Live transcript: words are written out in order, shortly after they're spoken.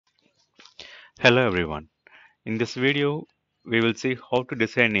Hello everyone. In this video, we will see how to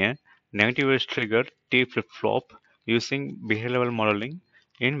design a negative edge trigger T flip-flop using behavior level modeling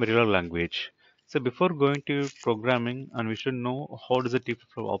in Verilog language. So before going to programming, and we should know how does the T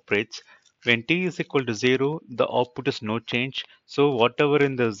flip-flop operates. When T is equal to 0, the output is no change. So whatever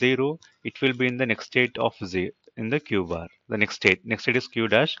in the 0, it will be in the next state of 0 in the Q bar. The next state is Q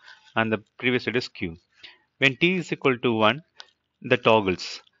dash, and the previous state is Q. When T is equal to 1, the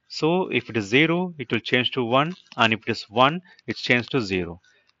toggles. So if it is 0, it will change to 1, and if it is 1, it changes to 0.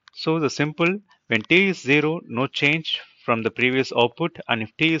 So the simple, when t is 0, no change from the previous output, and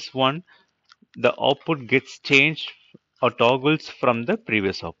if t is 1, the output gets changed or toggles from the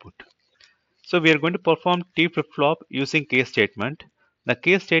previous output. So we are going to perform T flip-flop using case statement. The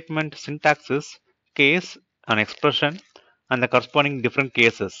case statement syntax is case, an expression, and the corresponding different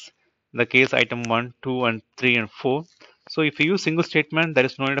cases. The case item 1, 2, and 3, and 4. So if you use single statement, there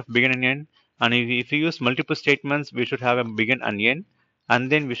is no need of begin and end. And if you use multiple statements, we should have a begin and end.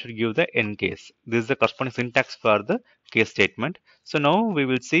 And then we should give the end case. This is the corresponding syntax for the case statement. So now we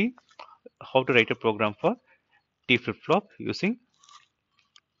will see how to write a program for T flip-flop using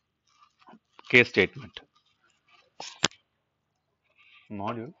case statement.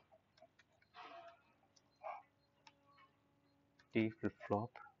 Module T flip-flop,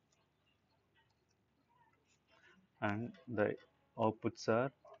 and the outputs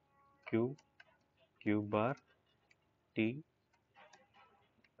are Q, Q bar, T,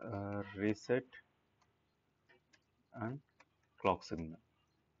 reset, and clock signal.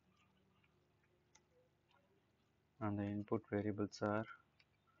 And the input variables are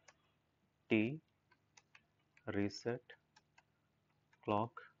T, reset,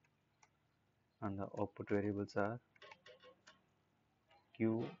 clock, and the output variables are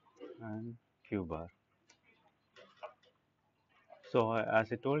Q and Q bar. So as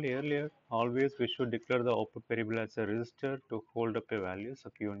I told earlier, always we should declare the output variable as a register to hold up a value. So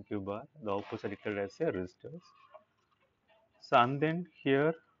Q and Q bar, the outputs are declared as a registers. So and then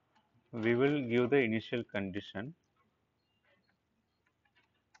here we will give the initial condition.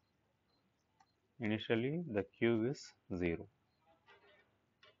 Initially the Q is 0.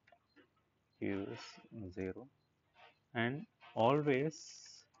 Q is 0, and always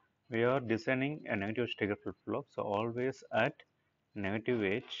we are designing a negative edge trigger flip-flop. So always at negative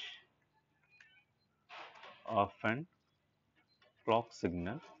edge of an clock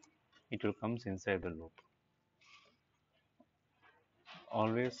signal, it will comes inside the loop.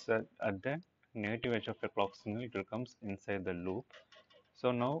 Always at the negative edge of a clock signal, it will comes inside the loop.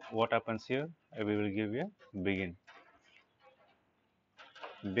 So now what happens here? We will give a begin.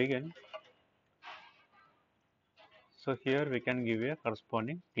 Begin. So here we can give a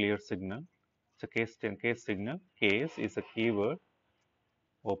corresponding clear signal. So case signal. Case is a keyword.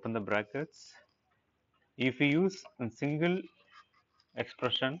 Open the brackets. If we use a single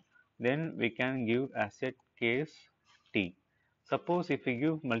expression, then we can give as a case t. Suppose if we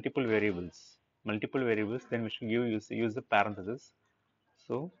give multiple variables, then we should use the parenthesis.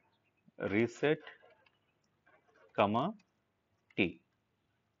 So reset, comma t.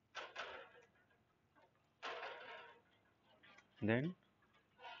 Then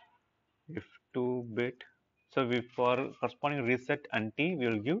if 2-bit, so we for corresponding reset and t, we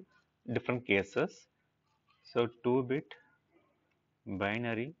will give different cases. So 2-bit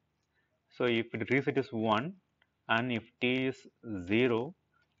binary. So if it reset is 1 and if t is 0,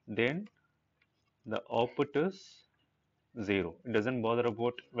 then the output is 0. It doesn't bother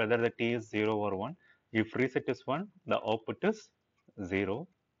about whether the t is 0 or 1. If reset is 1, the output is 0.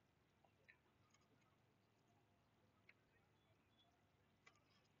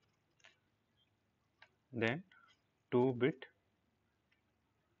 Then 2-bit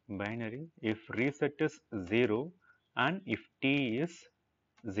binary, if reset is 0 and if t is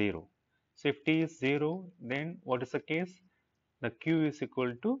 0. So if t is 0, then what is the case? The q is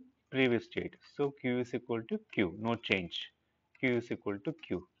equal to previous state. So q is equal to q, no change. Q is equal to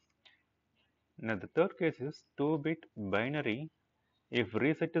q. Now the third case is 2-bit binary. If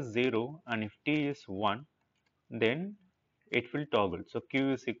reset is 0 and if t is 1, then it will toggle. So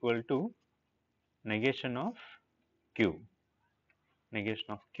q is equal to negation of q. Negation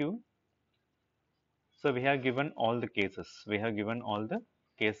of q. So we have given all the cases.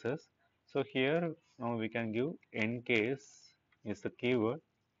 So here now we can give in case is the keyword,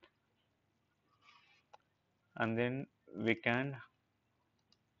 and then we can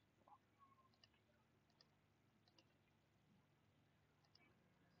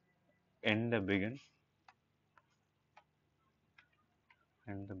end the begin.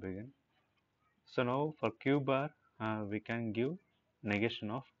 So now for q bar, we can give negation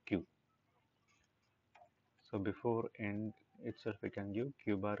of q. So before end itself, we can give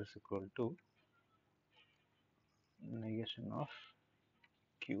q bar is equal to negation of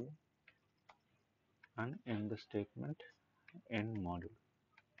q and end the statement end module.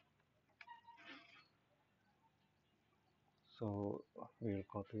 So we will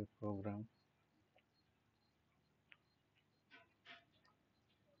copy the program.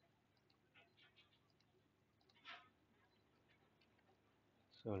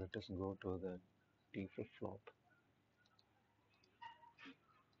 So let us go to the T flip-flop.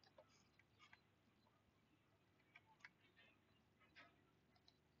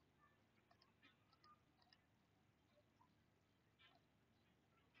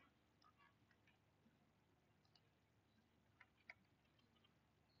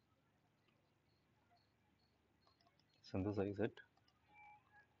 Synthesize it.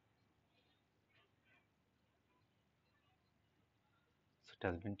 So it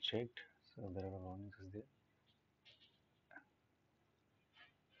has been checked. So there are warnings there.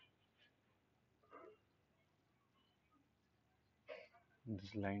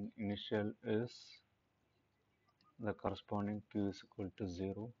 This line initial is the corresponding q is equal to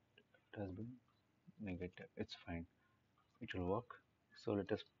 0. It has been negative. It's fine. It will work. So let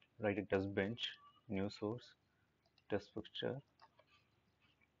us write a test bench, new source, test fixture,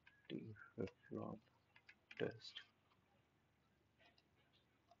 T flip-flop test.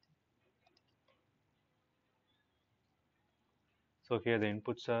 So here the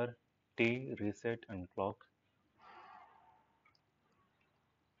inputs are T, reset and clock.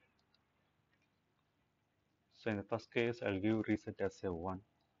 So in the first case, I'll give reset as a 1.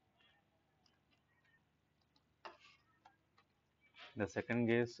 The second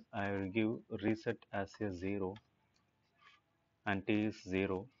case, I will give reset as a 0 and T is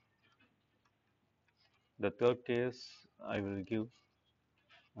 0. The third case, I will give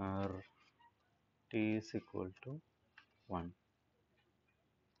T is equal to 1.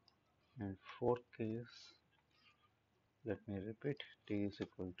 And fourth case, let me repeat, T is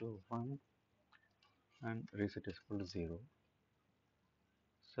equal to 1 and reset is equal to 0.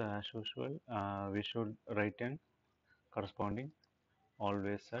 So as usual, we should write in corresponding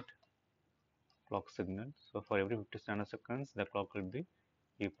always at clock signal. So for every 50 nanoseconds, the clock will be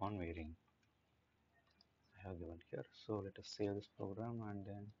keep on varying. I have given here. So let us save this program and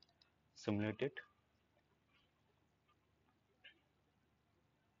then simulate it.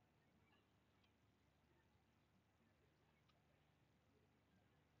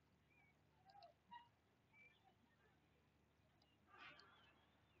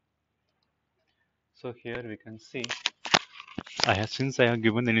 So here we can see since I have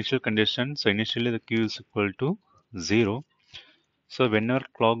given the initial condition, so initially the q is equal to 0. So whenever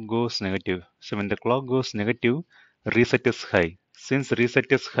clock goes negative, so when the clock goes negative, reset is high. Since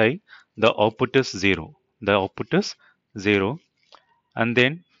reset is high, the output is 0. The output is 0. And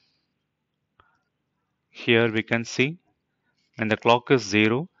then here we can see when the clock is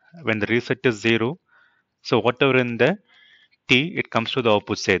 0, when the reset is 0, so whatever in the T, it comes to the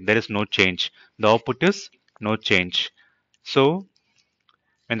output state. There is no change. The output is no change. So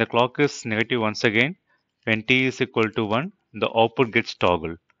when the clock is negative once again, when T is equal to 1, the output gets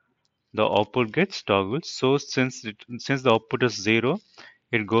toggled. The output gets toggled. So since the output is 0,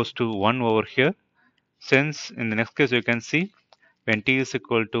 it goes to 1 over here. Since in the next case you can see when T is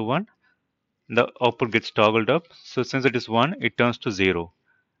equal to 1, the output gets toggled up. So since it is 1, it turns to 0.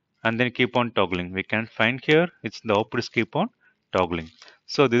 And then keep on toggling. We can find here, it's the output is keep on toggling.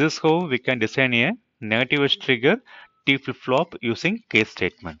 So this is how we can design a negative edge trigger T flip-flop using case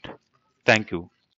statement. Thank you.